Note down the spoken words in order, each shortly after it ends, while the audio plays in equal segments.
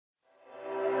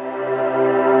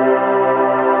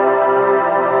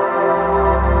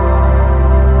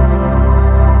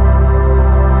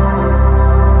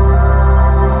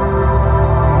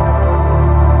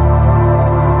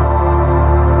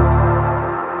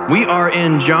We are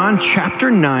in John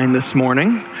chapter 9 this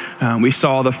morning. We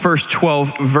saw the first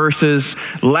 12 verses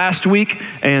last week,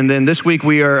 and then this week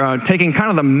we are taking kind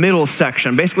of the middle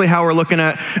section. Basically how we're looking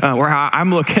at, or how I'm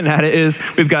looking at it is,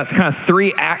 we've got kind of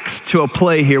three acts to a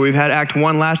play here. We've had act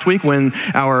 1 last week when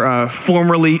our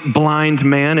formerly blind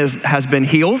man has been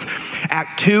healed.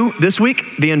 Act 2 this week,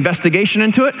 the investigation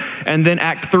into it, and then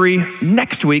act 3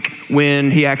 next week when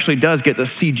he actually does get to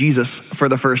see Jesus for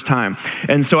the first time.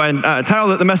 And so I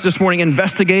titled the message this morning,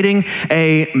 Investigating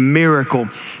a Miracle.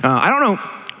 I don't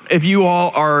know if you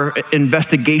all are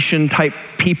investigation type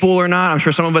people or not. I'm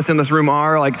sure some of us in this room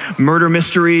are, like murder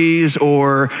mysteries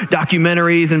or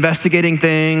documentaries investigating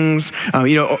things,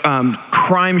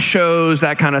 crime shows,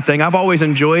 that kind of thing. I've always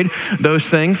enjoyed those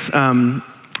things.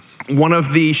 One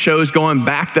of the shows going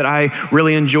back that I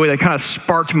really enjoyed that kind of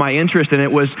sparked my interest in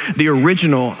it was the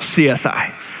original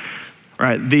CSI.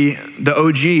 Right, the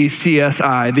OG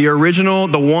CSI, the original,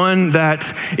 the one that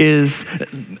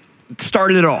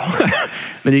started it all.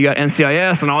 Then you got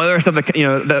NCIS and all the other stuff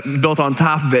that built on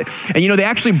top of it. And they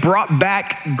actually brought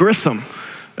back Grissom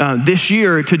this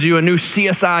year to do a new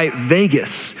CSI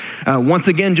Vegas. Once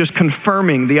again, just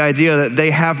confirming the idea that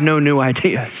they have no new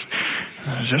ideas.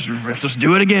 Let's just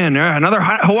do it again. Another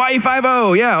Hawaii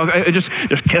 5-0. Yeah,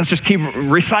 let's just keep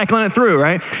recycling it through,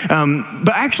 right?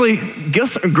 But actually,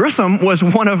 Grissom was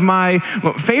one of my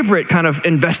favorite kind of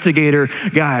investigator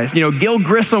guys. Gil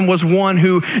Grissom was one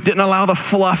who didn't allow the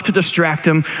fluff to distract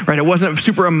him, right? It wasn't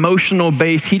super emotional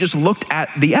based. He just looked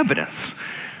at the evidence.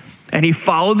 And he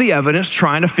followed the evidence,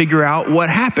 trying to figure out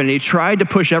what happened. He tried to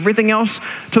push everything else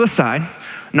to the side,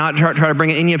 not try to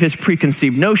bring any of his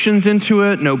preconceived notions into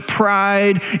it, no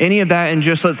pride, any of that, and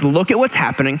just let's look at what's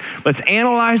happening, let's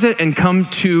analyze it, and come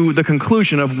to the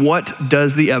conclusion of what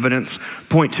does the evidence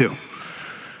point to.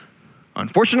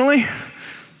 Unfortunately,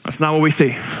 that's not what we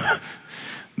see.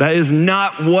 That is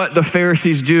not what the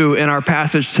Pharisees do in our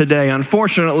passage today.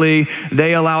 Unfortunately,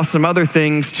 they allow some other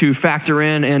things to factor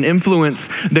in and influence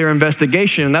their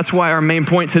investigation. And that's why our main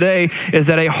point today is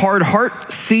that a hard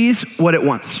heart sees what it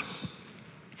wants.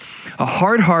 A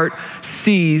hard heart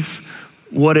sees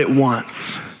what it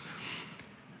wants.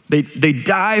 They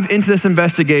dive into this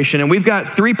investigation, and we've got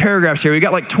 3 paragraphs here. We've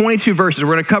got like 22 verses.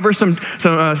 We're going to cover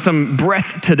some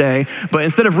breadth today, but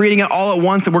instead of reading it all at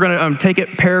once, we're going to take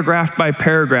it paragraph by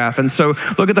paragraph. And so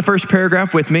look at the first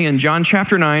paragraph with me in John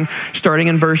chapter 9, starting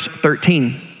in verse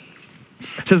 13.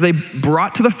 It says, they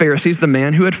brought to the Pharisees the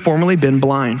man who had formerly been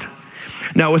blind.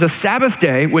 Now it was a Sabbath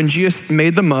day when Jesus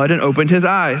made the mud and opened his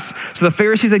eyes. So the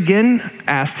Pharisees again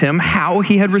asked him how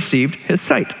he had received his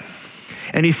sight.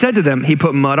 And he said to them, he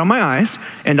put mud on my eyes,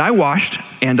 and I washed,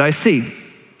 and I see.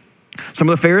 Some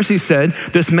of the Pharisees said,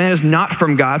 this man is not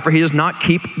from God, for he does not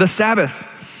keep the Sabbath.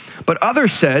 But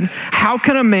others said, how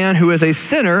can a man who is a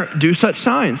sinner do such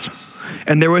signs?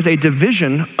 And there was a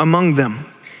division among them.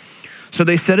 So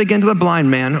they said again to the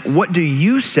blind man, what do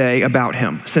you say about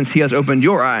him, since he has opened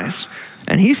your eyes?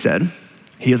 And he said,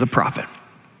 he is a prophet.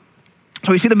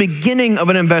 So we see the beginning of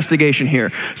an investigation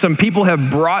here. Some people have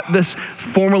brought this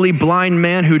formerly blind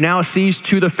man who now sees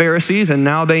to the Pharisees, and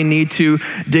now they need to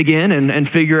dig in and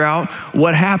figure out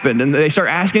what happened. And they start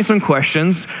asking some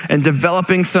questions and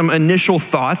developing some initial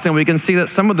thoughts, and we can see that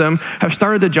some of them have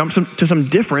started to jump to some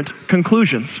different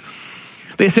conclusions.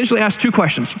 They essentially ask 2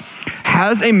 questions.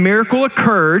 Has a miracle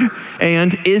occurred,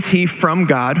 and is he from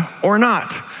God or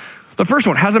not? The first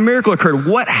one, has a miracle occurred?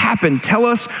 What happened? Tell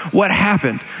us what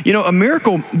happened. A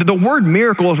miracle, the word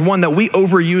miracle is one that we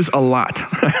overuse a lot.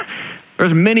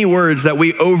 There's many words that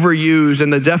we overuse,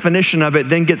 and the definition of it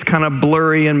then gets kind of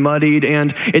blurry and muddied,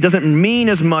 and it doesn't mean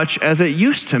as much as it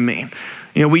used to mean.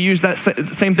 We use that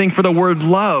same thing for the word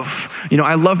love.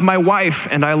 I love my wife,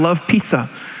 and I love pizza.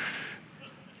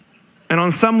 And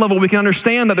on some level, we can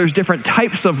understand that there's different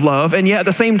types of love. And yet at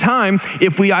the same time,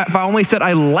 if I only said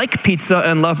I like pizza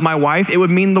and love my wife, it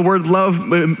would mean the word love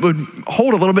would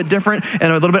hold a little bit different and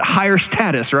a little bit higher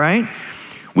status, right?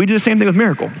 We do the same thing with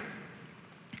miracle.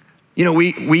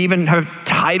 We even have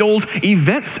titled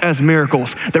events as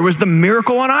miracles. There was the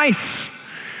miracle on ice.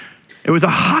 It was a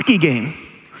hockey game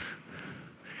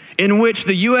in which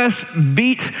the U.S.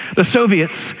 beat the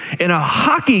Soviets in a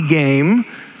hockey game,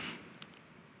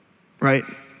 right?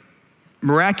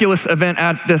 Miraculous event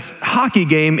at this hockey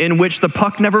game in which the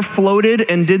puck never floated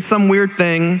and did some weird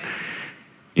thing.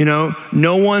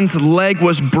 No one's leg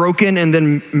was broken and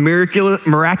then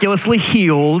miraculously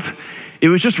healed. It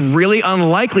was just really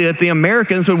unlikely that the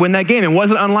Americans would win that game. And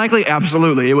was it unlikely?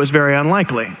 Absolutely, it was very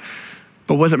unlikely.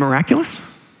 But was it miraculous?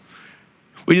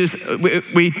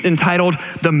 We entitled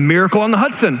The Miracle on the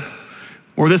Hudson.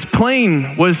 Or this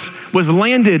plane was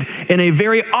landed in a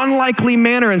very unlikely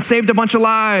manner and saved a bunch of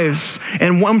lives.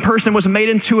 And one person was made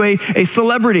into a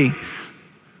celebrity.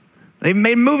 They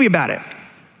made a movie about it.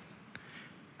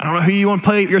 I don't know who you want to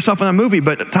play yourself in a movie,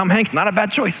 but Tom Hanks, not a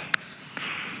bad choice.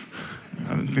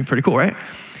 That would be pretty cool, right?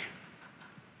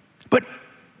 But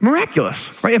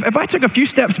miraculous, right? If I took a few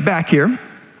steps back here,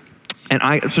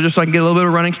 so just so I can get a little bit of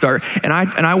a running start, and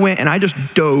I went and I just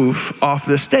dove off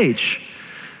this stage.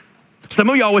 Some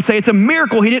of y'all would say it's a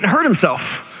miracle he didn't hurt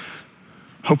himself.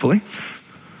 Hopefully.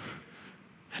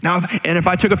 Now, if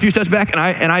I took a few steps back and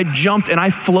I jumped and I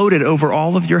floated over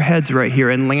all of your heads right here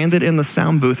and landed in the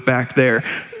sound booth back there,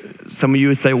 some of you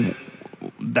would say,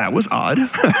 that was odd.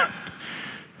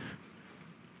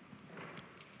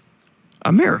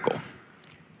 A miracle.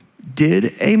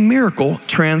 Did a miracle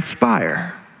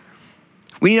transpire?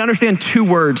 We need to understand two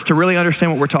words to really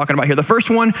understand what we're talking about here. The first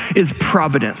one is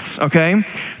providence, okay?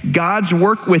 God's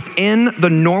work within the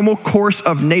normal course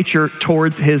of nature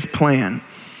towards his plan.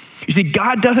 You see,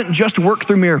 God doesn't just work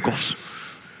through miracles.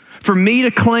 For me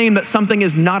to claim that something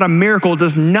is not a miracle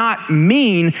does not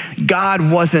mean God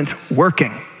wasn't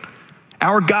working.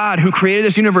 Our God who created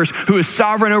this universe, who is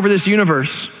sovereign over this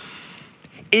universe,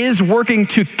 is working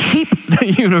to keep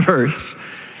the universe,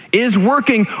 is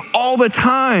working all the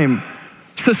time,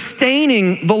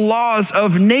 sustaining the laws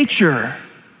of nature.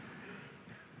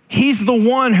 He's the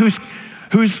one who's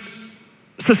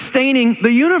sustaining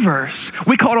the universe.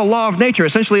 We call it a law of nature.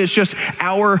 Essentially, it's just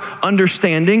our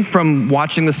understanding from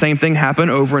watching the same thing happen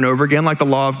over and over again, like the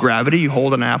law of gravity. You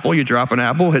hold an apple, you drop an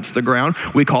apple, hits the ground.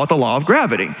 We call it the law of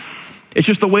gravity. It's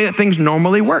just the way that things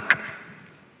normally work.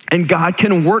 And God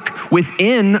can work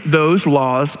within those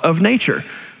laws of nature.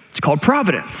 It's called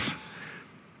providence.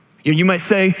 You might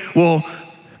say, well,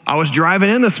 I was driving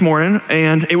in this morning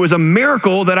and it was a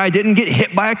miracle that I didn't get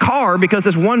hit by a car because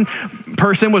this one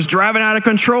person was driving out of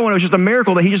control and it was just a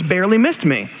miracle that he just barely missed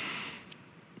me.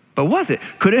 But was it?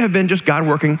 Could it have been just God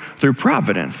working through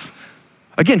providence?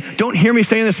 Again, don't hear me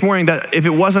saying this morning that if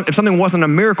something wasn't a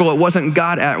miracle, it wasn't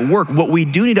God at work. What we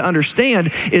do need to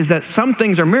understand is that some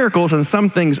things are miracles and some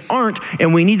things aren't,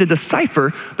 and we need to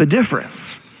decipher the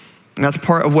difference. And that's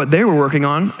part of what they were working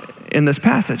on in this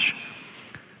passage.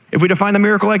 If we define the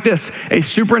miracle like this, a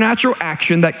supernatural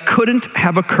action that couldn't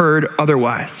have occurred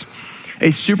otherwise.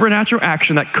 A supernatural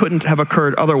action that couldn't have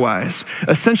occurred otherwise.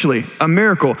 Essentially, a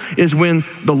miracle is when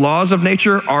the laws of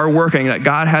nature are working, that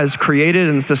God has created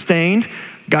and sustained.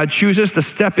 God chooses to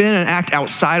step in and act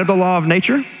outside of the law of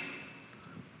nature.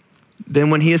 Then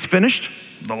when he is finished,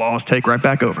 the laws take right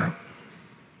back over.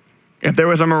 If there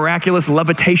was a miraculous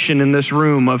levitation in this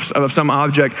room of some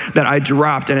object that I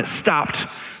dropped and it stopped,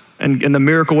 and the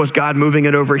miracle was God moving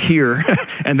it over here,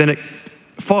 and then it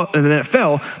fell,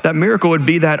 that miracle would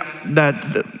be that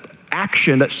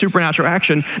action, that supernatural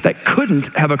action that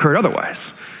couldn't have occurred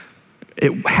otherwise.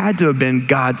 It had to have been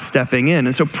God stepping in.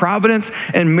 And so providence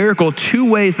and miracle, two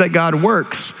ways that God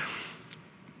works,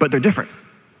 but they're different.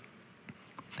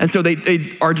 And so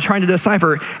they are trying to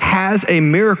decipher, has a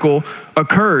miracle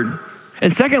occurred?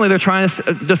 And secondly, they're trying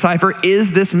to decipher,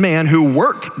 is this man who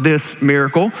worked this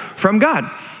miracle from God?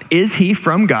 Is he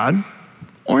from God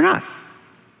or not?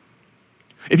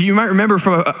 If you might remember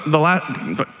from the last,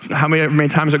 how many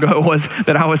times ago it was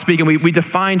that I was speaking, we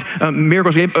defined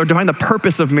miracles, or defined the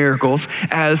purpose of miracles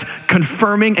as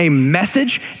confirming a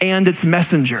message and its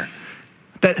messenger.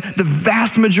 That the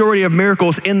vast majority of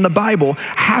miracles in the Bible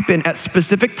happen at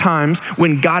specific times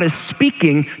when God is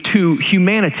speaking to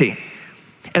humanity.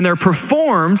 And they're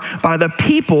performed by the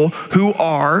people who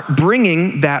are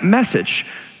bringing that message.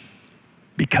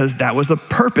 Because that was the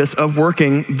purpose of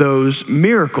working those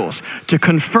miracles, to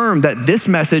confirm that this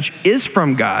message is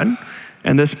from God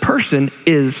and this person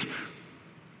is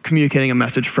communicating a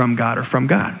message from God or from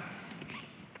God.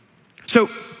 So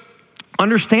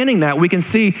understanding that, we can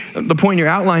see the point in your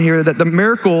outline here that the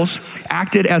miracles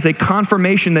acted as a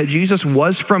confirmation that Jesus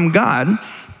was from God,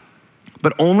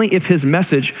 but only if his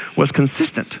message was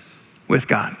consistent with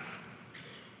God.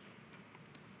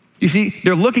 You see,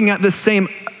 they're looking at this same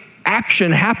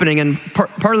action happening, and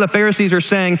part of the Pharisees are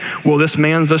saying, well, this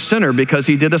man's a sinner because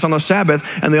he did this on the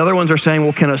Sabbath, and the other ones are saying,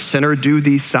 well, can a sinner do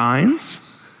these signs?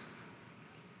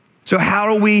 So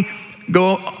how do we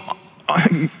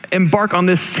embark on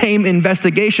this same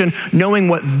investigation knowing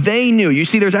what they knew? You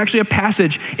see, there's actually a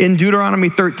passage in Deuteronomy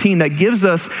 13 that gives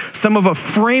us some of a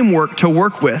framework to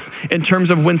work with in terms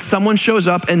of when someone shows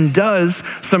up and does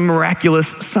some miraculous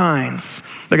signs.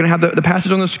 They're going to have the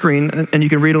passage on the screen, and you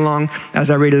can read along as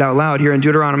I read it out loud here in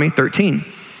Deuteronomy 13.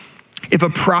 If a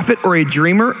prophet or a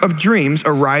dreamer of dreams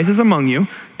arises among you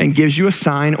and gives you a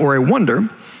sign or a wonder,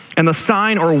 and the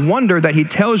sign or wonder that he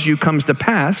tells you comes to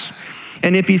pass,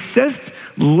 and if he says,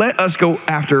 let us go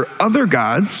after other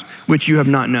gods, which you have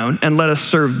not known, and let us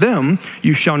serve them,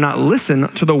 you shall not listen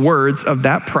to the words of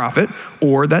that prophet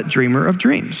or that dreamer of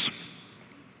dreams.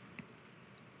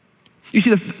 You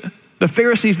see, the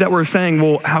Pharisees that were saying,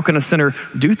 well, how can a sinner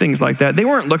do things like that? They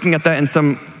weren't looking at that in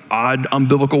some odd,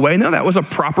 unbiblical way. No, that was a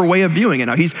proper way of viewing it.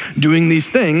 Now, he's doing these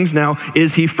things. Now,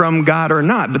 is he from God or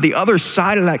not? But the other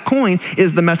side of that coin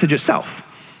is the message itself.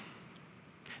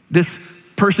 This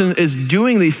person is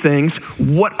doing these things.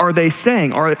 What are they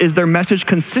saying? Or is their message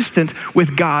consistent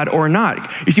with God or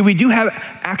not? You see, we do have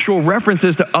actual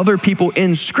references to other people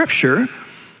in Scripture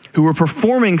who were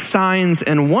performing signs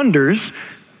and wonders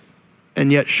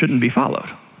and yet shouldn't be followed.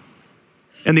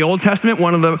 In the Old Testament,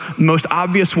 one of the most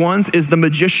obvious ones is the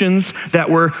magicians that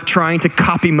were trying to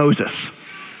copy Moses.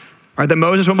 Right, that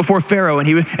Moses went before Pharaoh and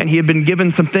he had been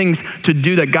given some things to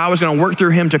do that God was going to work through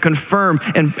him to confirm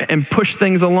and push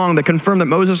things along, that confirm that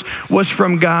Moses was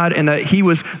from God and that he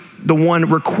was the one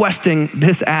requesting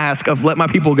this ask of let my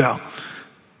people go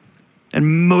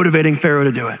and motivating Pharaoh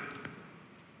to do it.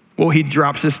 Well, he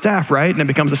drops his staff, right? And it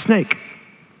becomes a snake.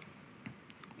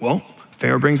 Well,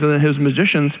 Pharaoh brings in his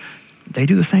magicians. They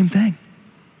do the same thing.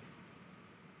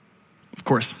 Of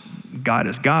course, God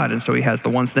is God, and so he has the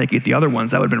one snake eat the other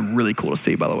ones. That would have been really cool to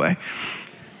see, by the way.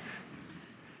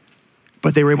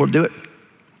 But they were able to do it.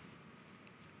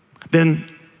 Then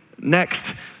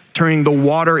next, turning the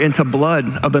water into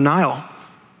blood of the Nile.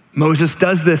 Moses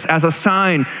does this as a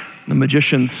sign. The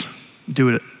magicians do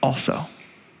it also.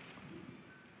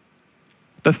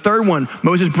 The third one,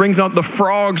 Moses brings out the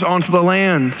frogs onto the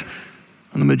land,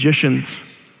 and the magicians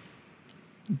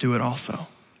do it also.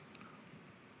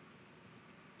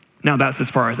 Now that's as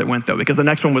far as it went though, because the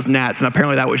next one was gnats, and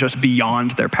apparently that was just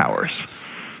beyond their powers.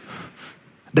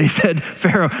 They said,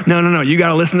 Pharaoh, no, you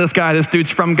gotta listen to this guy. This dude's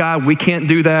from God. We can't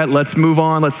do that. Let's move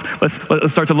on. Let's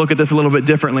start to look at this a little bit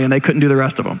differently, and they couldn't do the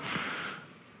rest of them.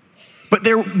 But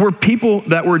there were people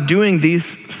that were doing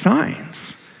these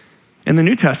signs. In the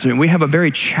New Testament, we have a very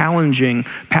challenging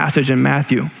passage in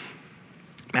Matthew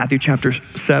chapter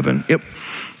 7. Yep.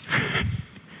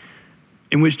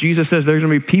 In which Jesus says there's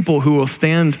gonna be people who will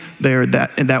stand there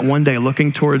that one day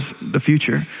looking towards the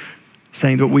future,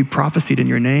 saying that we prophesied in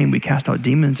your name, we cast out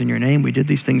demons in your name, we did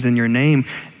these things in your name,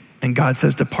 and God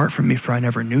says, depart from me, for I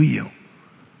never knew you.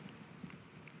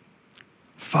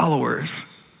 Followers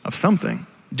of something,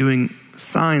 doing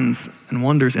signs and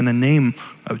wonders in the name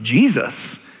of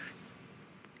Jesus,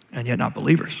 and yet not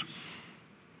believers.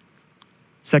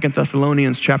 2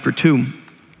 Thessalonians chapter 2,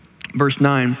 verse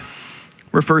 9,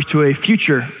 refers to a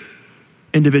future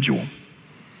individual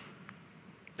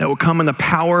that will come in the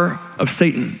power of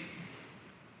Satan,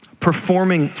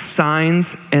 performing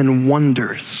signs and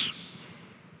wonders,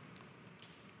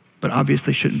 but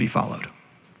obviously shouldn't be followed.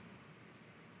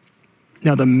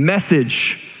 Now, the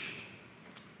message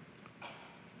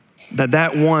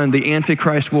that one, the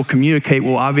Antichrist, will communicate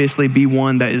will obviously be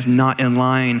one that is not in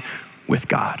line with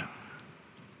God,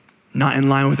 not in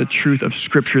line with the truth of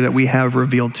Scripture that we have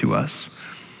revealed to us.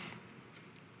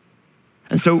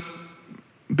 And so,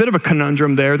 a bit of a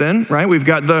conundrum there then, right? We've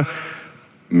got the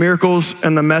miracles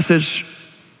and the message.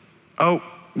 Oh,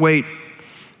 wait,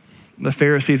 the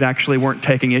Pharisees actually weren't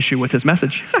taking issue with his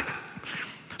message.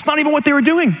 It's not even what they were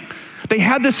doing. They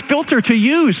had this filter to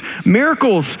use.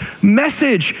 Miracles,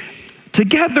 message,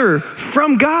 together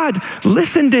from God.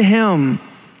 Listen to him.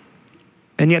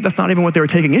 And yet that's not even what they were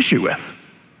taking issue with.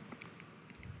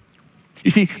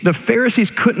 You see, the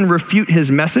Pharisees couldn't refute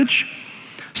his message,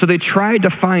 so they tried to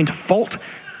find fault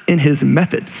in his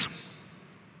methods.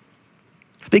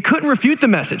 They couldn't refute the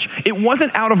message. It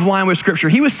wasn't out of line with Scripture.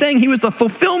 He was saying he was the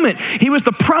fulfillment. He was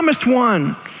the promised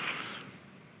one.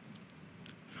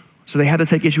 So they had to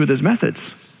take issue with his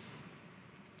methods.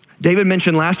 David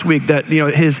mentioned last week that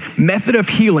his method of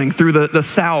healing through the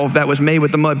salve that was made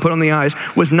with the mud put on the eyes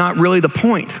was not really the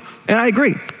point. And I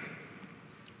agree.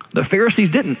 The Pharisees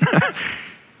didn't.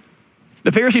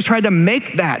 The Pharisees tried to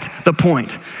make that the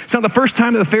point. It's not the first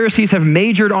time that the Pharisees have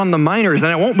majored on the minors,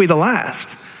 and it won't be the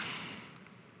last.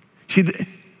 See,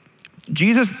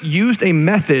 Jesus used a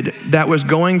method that was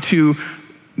going to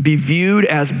be viewed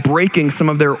as breaking some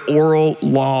of their oral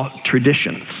law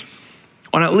traditions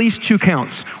on at least two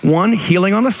counts. One,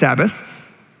 healing on the Sabbath,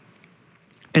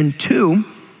 and two,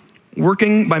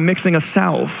 working by mixing a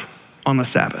salve on the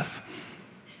Sabbath.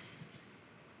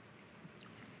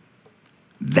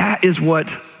 That is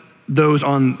what those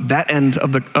on that end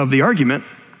of the argument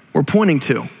were pointing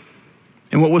to.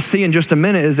 And what we'll see in just a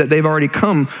minute is that they've already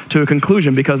come to a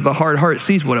conclusion because the hard heart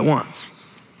sees what it wants.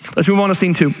 Let's move on to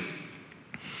scene 2.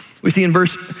 We see in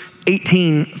verse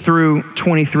 18 through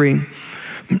 23,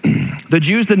 the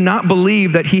Jews did not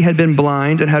believe that he had been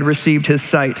blind and had received his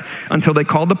sight until they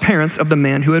called the parents of the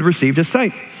man who had received his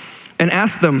sight and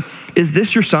asked them, "Is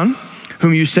this your son,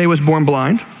 whom you say was born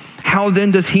blind? How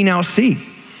then does he now see?"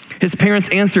 His parents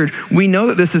answered, "We know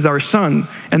that this is our son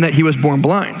and that he was born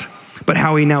blind. But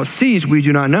how he now sees, we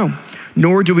do not know,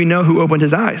 nor do we know who opened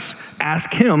his eyes.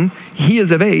 Ask him, he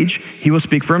is of age, he will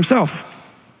speak for himself."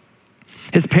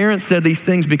 His parents said these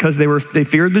things because they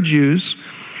feared the Jews,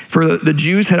 for the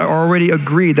Jews had already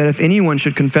agreed that if anyone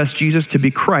should confess Jesus to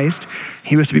be Christ,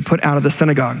 he was to be put out of the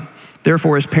synagogue.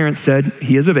 Therefore, his parents said,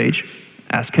 "He is of age,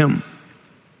 ask him."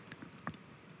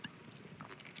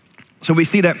 So we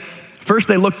see that first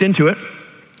they looked into it,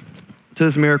 to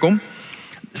this miracle.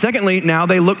 Secondly, now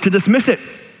they look to dismiss it.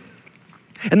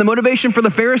 And the motivation for the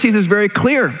Pharisees is very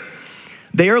clear.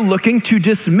 They are looking to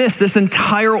dismiss this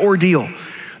entire ordeal.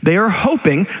 They are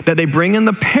hoping that they bring in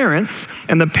the parents,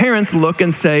 and the parents look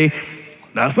and say,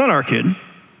 "That's not our kid.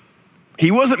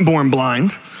 He wasn't born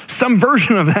blind." Some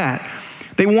version of that.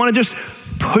 They want to just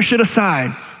push it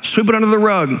aside, sweep it under the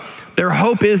rug. Their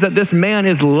hope is that this man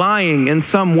is lying in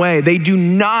some way. They do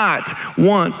not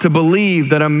want to believe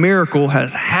that a miracle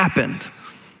has happened,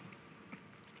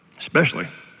 especially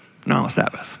not on the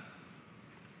Sabbath.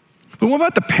 But what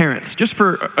about the parents? Just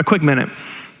for a quick minute.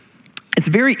 It's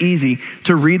very easy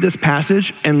to read this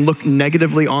passage and look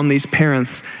negatively on these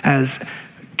parents as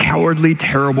cowardly,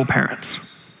 terrible parents.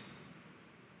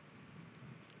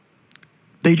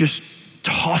 They just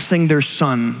tossing their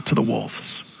son to the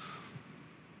wolves.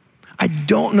 I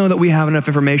don't know that we have enough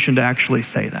information to actually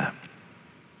say that.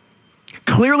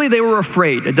 Clearly they were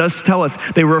afraid. It does tell us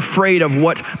they were afraid of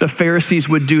what the Pharisees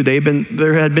would do.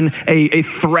 There had been a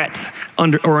threat,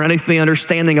 or at least the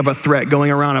understanding of a threat going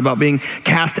around about being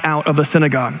cast out of the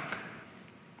synagogue.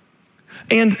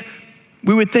 And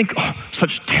we would think, oh,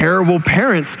 such terrible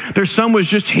parents. Their son was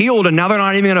just healed and now they're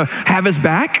not even gonna have his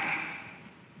back.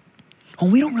 Well,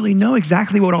 we don't really know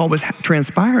exactly what all was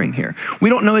transpiring here. We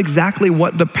don't know exactly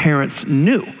what the parents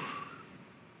knew.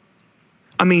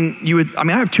 I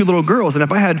have two little girls, and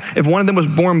if one of them was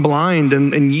born blind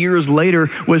and years later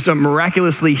was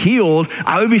miraculously healed,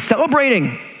 I would be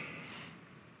celebrating.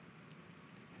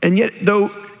 And yet, though,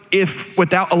 if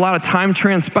without a lot of time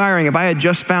transpiring, if I had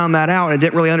just found that out and I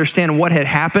didn't really understand what had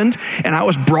happened, and I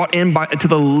was brought in to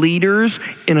the leaders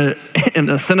in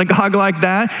a synagogue like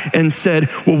that and said,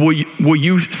 "Well, will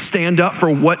you stand up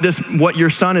for what your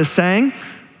son is saying?"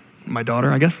 My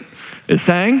daughter, I guess, is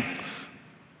saying.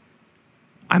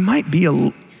 I might be a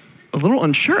little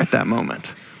unsure at that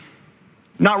moment,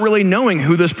 not really knowing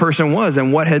who this person was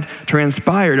and what had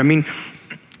transpired. I mean,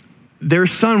 their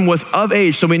son was of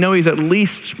age, so we know he's at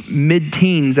least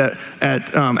mid-teens at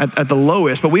the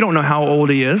lowest, but we don't know how old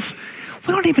he is.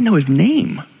 We don't even know his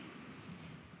name. Does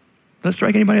that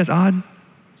strike anybody as odd?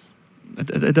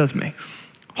 It does me.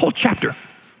 Whole chapter,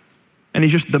 and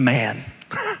he's just the man.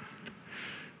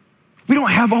 We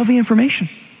don't have all the information.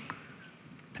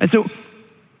 And so,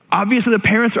 obviously, the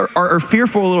parents are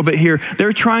fearful a little bit here.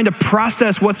 They're trying to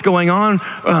process what's going on,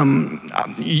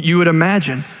 you would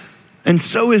imagine. And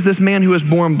so is this man who is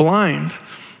born blind.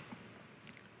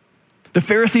 The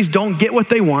Pharisees don't get what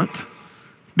they want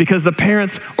because the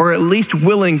parents are at least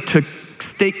willing to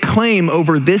stake claim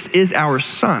over "this is our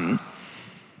son,"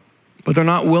 but they're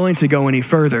not willing to go any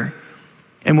further.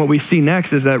 And what we see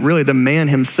next is that really the man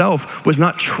himself was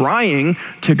not trying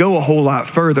to go a whole lot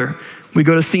further. We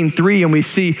go to scene 3 and we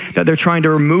see that they're trying to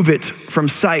remove it from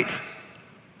sight.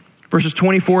 Verses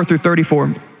 24 through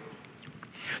 34.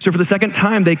 So for the second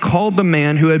time, they called the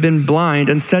man who had been blind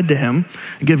and said to him,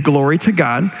 "Give glory to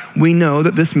God. We know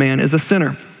that this man is a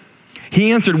sinner."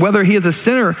 He answered, "Whether he is a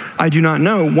sinner, I do not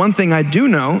know. One thing I do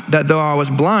know, that though I was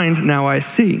blind, now I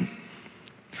see."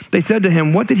 They said to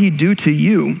him, "What did he do to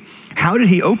you? How did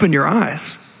he open your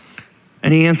eyes?"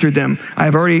 And he answered them, I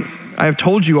have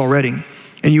told you already,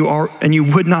 and you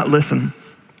would not listen.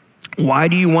 Why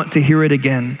do you want to hear it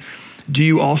again? Do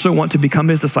you also want to become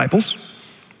his disciples?"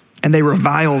 And they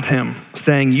reviled him,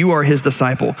 saying, "You are his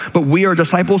disciple, but we are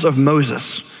disciples of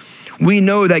Moses. We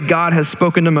know that God has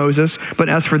spoken to Moses, but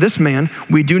as for this man,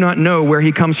 we do not know where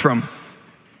he comes from."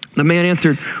 The man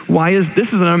answered,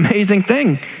 this is an amazing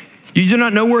thing. You do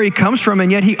not know where he comes from,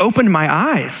 and yet he opened my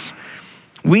eyes.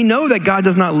 We know that God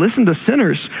does not listen to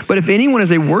sinners, but if anyone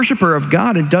is a worshiper of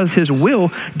God and does his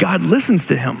will, God listens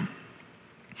to him.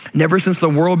 Never since the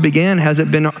world began has it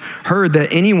been heard that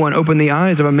anyone opened the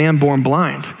eyes of a man born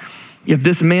blind. If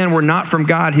this man were not from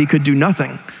God, he could do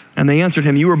nothing. And they answered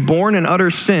him, "You were born in utter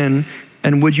sin,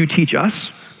 and would you teach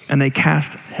us?" And they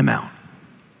cast him out.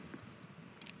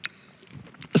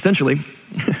 essentially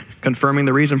confirming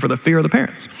the reason for the fear of the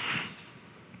parents.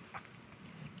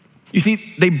 You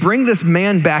see, they bring this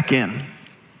man back in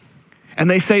and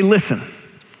they say, listen,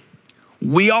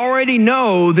 we already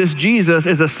know this Jesus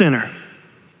is a sinner.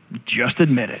 Just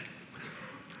admit it.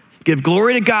 Give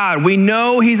glory to God. We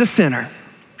know he's a sinner.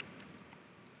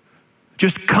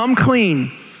 Just come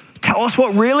clean. Tell us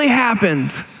what really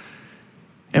happened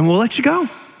and we'll let you go.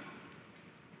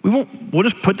 We'll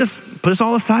just put this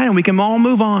all aside and we can all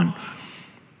move on.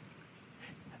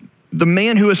 The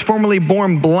man who was formerly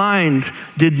born blind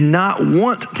did not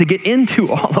want to get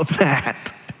into all of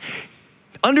that.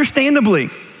 Understandably,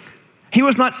 he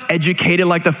was not educated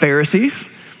like the Pharisees.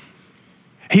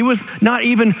 He was not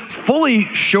even fully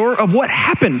sure of what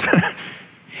happened.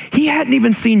 He hadn't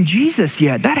even seen Jesus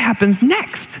yet. That happens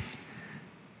next.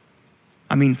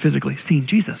 I mean, physically, seeing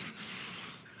Jesus.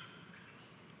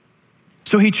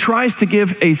 So he tries to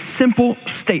give a simple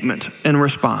statement in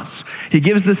response. He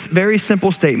gives this very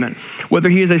simple statement. Whether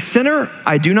he is a sinner,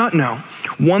 I do not know.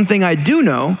 One thing I do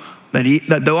know,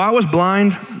 that though I was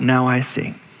blind, now I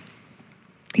see.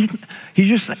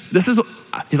 He's like, this is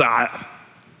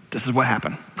what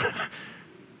happened.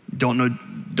 Don't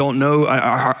know.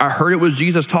 I heard it was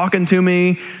Jesus talking to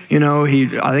me.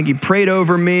 I think he prayed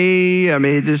over me. I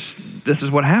mean, this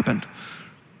is what happened.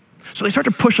 So they start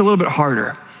to push a little bit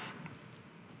harder.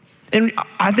 And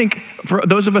I think for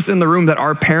those of us in the room that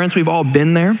are parents, we've all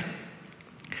been there.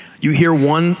 You hear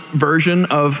one version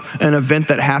of an event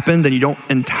that happened and you don't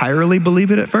entirely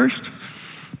believe it at first.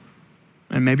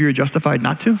 And maybe you're justified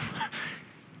not to.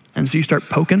 And so you start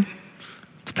poking.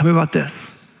 So tell me about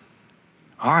this.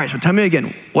 All right, so tell me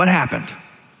again, what happened?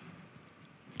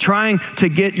 Trying to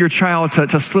get your child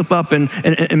to slip up and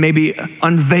maybe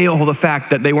unveil the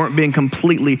fact that they weren't being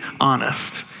completely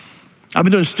honest. I've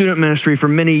been doing student ministry for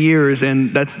many years,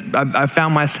 and I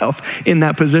found myself in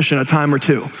that position a time or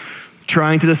two,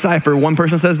 trying to decipher. One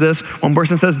person says this, one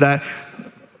person says that.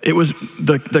 It was,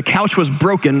 the couch was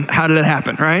broken. How did it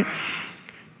happen, right?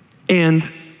 And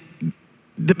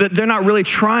they're not really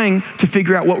trying to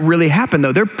figure out what really happened,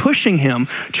 though. They're pushing him,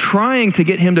 trying to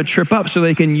get him to trip up so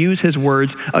they can use his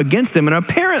words against him. And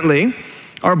apparently,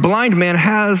 our blind man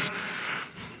has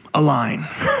a line.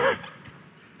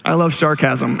 I love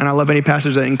sarcasm, and I love any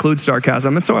passage that includes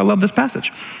sarcasm, and so I love this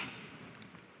passage.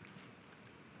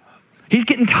 He's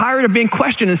getting tired of being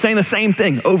questioned and saying the same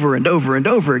thing over and over and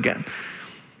over again.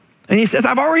 And he says,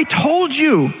 I've already told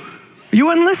you. You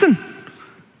wouldn't listen.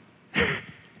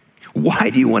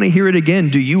 Why do you want to hear it again?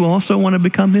 Do you also want to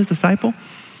become his disciple?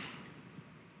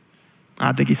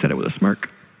 I think he said it with a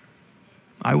smirk.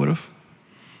 I would have.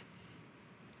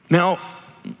 Now,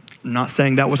 I'm not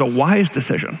saying that was a wise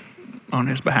decision on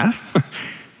his behalf,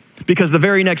 because the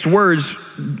very next words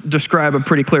describe a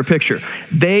pretty clear picture.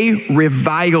 They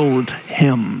reviled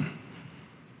him.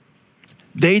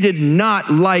 They did not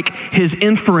like his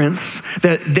inference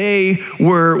that they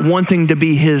were wanting to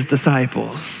be his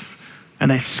disciples, and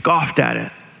they scoffed at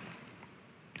it.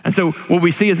 And so what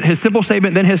we see is his simple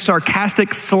statement, then his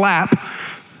sarcastic slap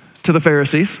to the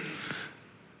Pharisees,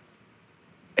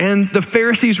 and the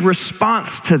Pharisees'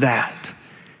 response to that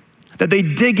they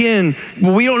dig in.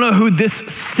 Well, we don't know who this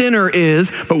sinner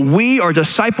is, but we are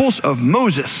disciples of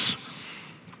Moses.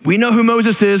 We know who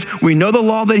Moses is. We know the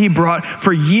law that he brought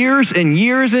for years and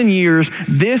years and years.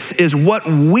 This is what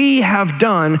we have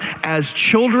done as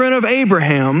children of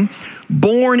Abraham,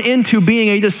 born into being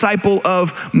a disciple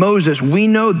of Moses. We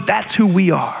know that's who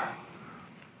we are.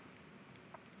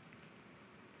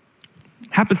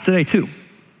 Happens today too.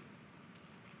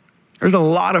 There's a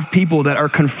lot of people that are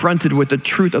confronted with the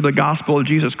truth of the gospel of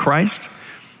Jesus Christ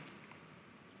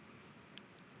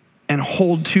and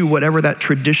hold to whatever that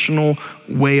traditional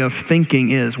way of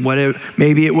thinking is.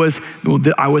 Maybe it was,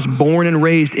 I was born and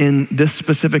raised in this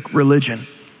specific religion.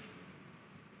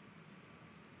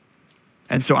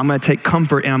 And so I'm going to take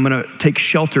comfort and I'm going to take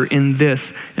shelter in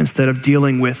this instead of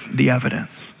dealing with the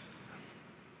evidence.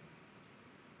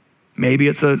 Maybe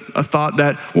it's a thought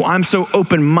that, well, I'm so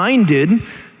open-minded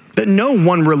that no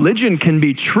one religion can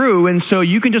be true, and so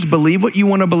you can just believe what you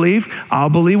want to believe, I'll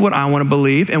believe what I want to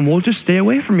believe, and we'll just stay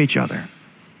away from each other.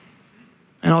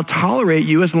 And I'll tolerate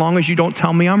you as long as you don't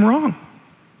tell me I'm wrong.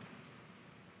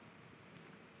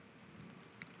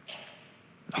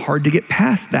 Hard to get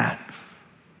past that.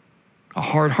 A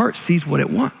hard heart sees what it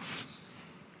wants.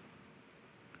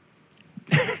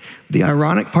 The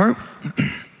ironic part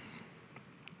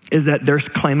is that they're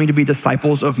claiming to be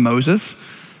disciples of Moses,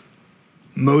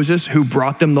 who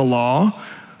brought them the law,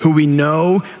 who we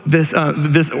know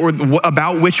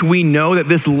about which we know that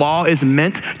this law is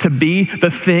meant to be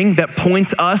the thing that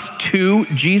points us to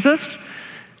Jesus.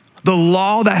 The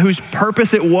law that whose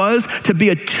purpose it was to be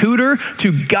a tutor,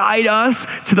 to guide us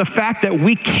to the fact that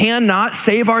we cannot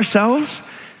save ourselves,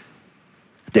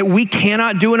 that we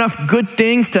cannot do enough good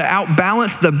things to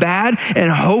outbalance the bad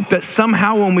and hope that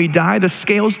somehow when we die, the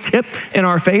scales tip in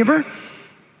our favor.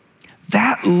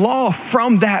 That law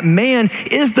from that man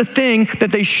is the thing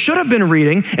that they should have been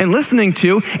reading and listening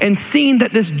to and seeing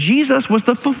that this Jesus was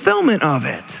the fulfillment of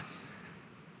it.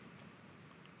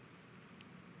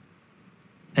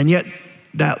 And yet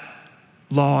that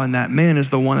law and that man is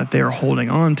the one that they are holding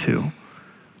on to,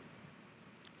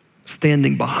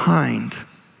 standing behind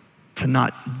to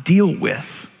not deal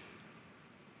with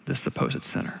this supposed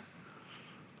sinner.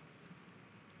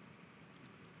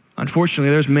 Unfortunately,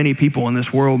 there's many people in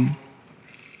this world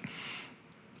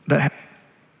that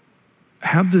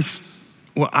have this,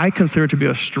 what I consider to be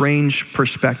a strange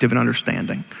perspective and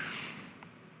understanding.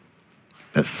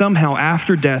 That somehow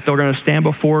after death, they're going to stand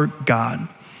before God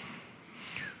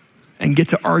and get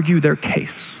to argue their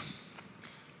case.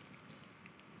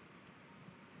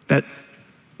 That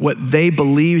what they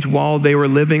believed while they were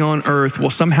living on earth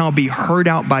will somehow be heard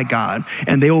out by God,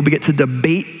 and they will get to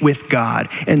debate with God.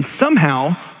 And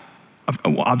somehow,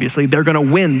 obviously, they're going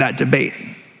to win that debate.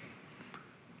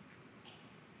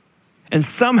 And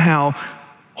somehow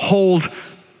hold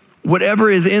whatever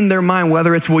is in their mind,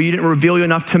 whether it's, well, you didn't reveal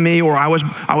enough to me, or I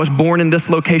was born in this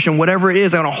location, whatever it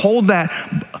is, I'm going to hold that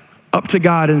up to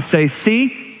God and say,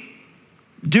 see,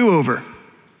 do-over.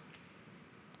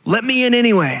 Let me in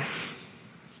anyways.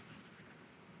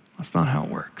 That's not how it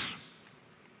works.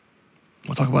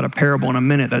 We'll talk about a parable in a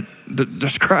minute that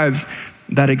describes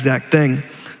that exact thing.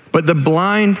 But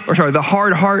the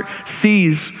hard heart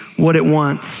sees what it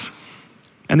wants.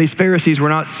 And these Pharisees were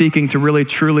not seeking to really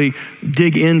truly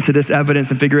dig into this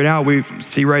evidence and figure it out. We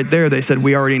see right there, they said,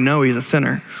 we already know he's a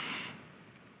sinner.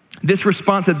 This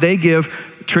response that they give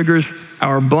triggers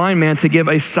our blind man to give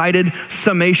a cited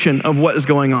summation of what is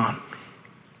going on.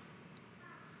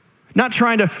 Not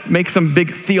trying to make some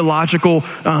big theological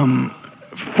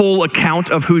full account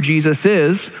of who Jesus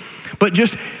is, but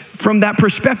just from that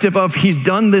perspective of he's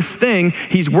done this thing,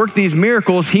 he's worked these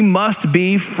miracles, he must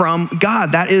be from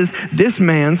God. That is this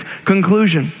man's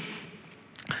conclusion.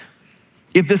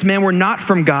 If this man were not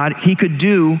from God, he could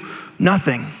do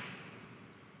nothing.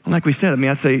 And like we said,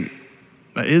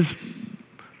 that is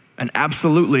an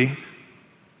absolutely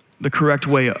the correct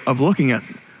way of looking at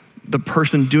the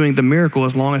person doing the miracle,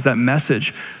 as long as that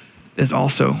message is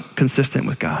also consistent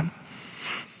with God.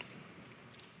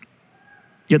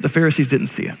 Yet the Pharisees didn't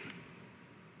see it.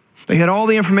 They had all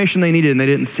the information they needed and they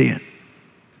didn't see it.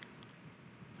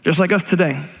 Just like us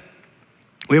today.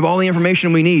 We have all the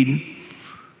information we need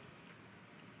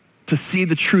to see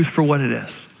the truth for what it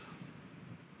is.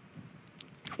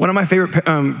 One of my favorite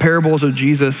parables of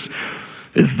Jesus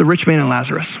is the rich man and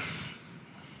Lazarus.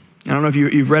 I don't know if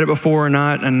you've read it before or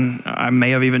not, and I may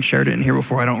have even shared it in here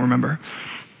before, I don't remember.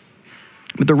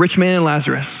 But the rich man and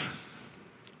Lazarus,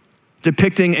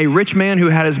 depicting a rich man who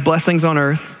had his blessings on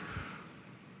earth,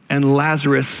 and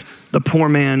Lazarus, the poor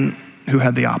man who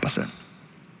had the opposite.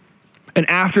 And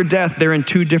after death, they're in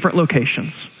two different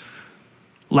locations.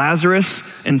 Lazarus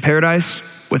in paradise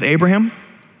with Abraham,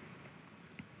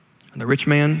 and the rich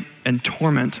man in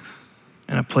torment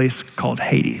in a place called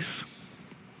Hades.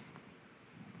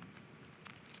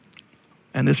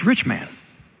 And this rich man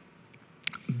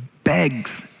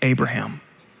begs Abraham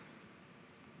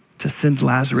to send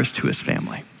Lazarus to his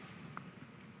family.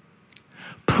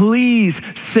 Please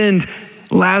send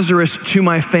Lazarus to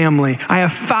my family. I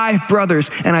have 5 brothers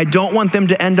and I don't want them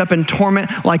to end up in torment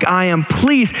like I am.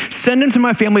 Please send him to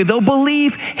my family. They'll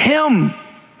believe him.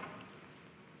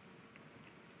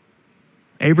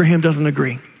 Abraham doesn't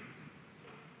agree.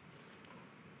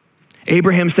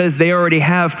 Abraham says they already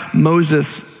have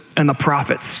Moses and the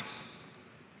prophets.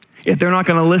 If they're not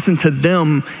going to listen to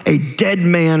them, a dead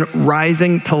man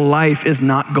rising to life is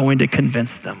not going to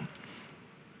convince them.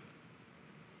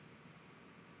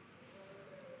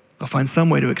 They'll find some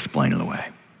way to explain it away.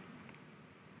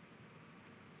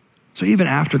 So even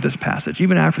after this passage,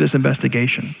 even after this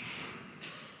investigation,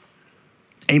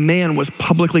 a man was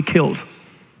publicly killed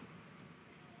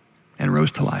and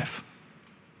rose to life.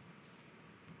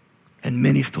 And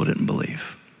many still didn't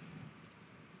believe.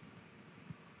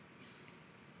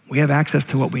 We have access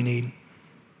to what we need.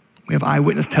 We have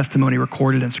eyewitness testimony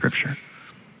recorded in Scripture.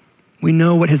 We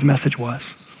know what his message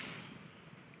was.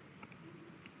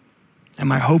 And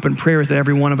my hope and prayer is that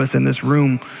every one of us in this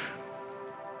room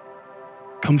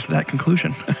comes to that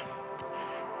conclusion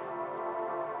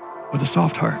with a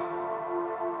soft heart,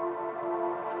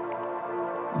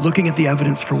 looking at the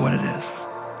evidence for what it is.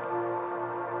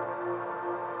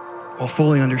 while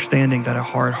fully understanding that a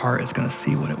hard heart is going to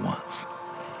see what it wants.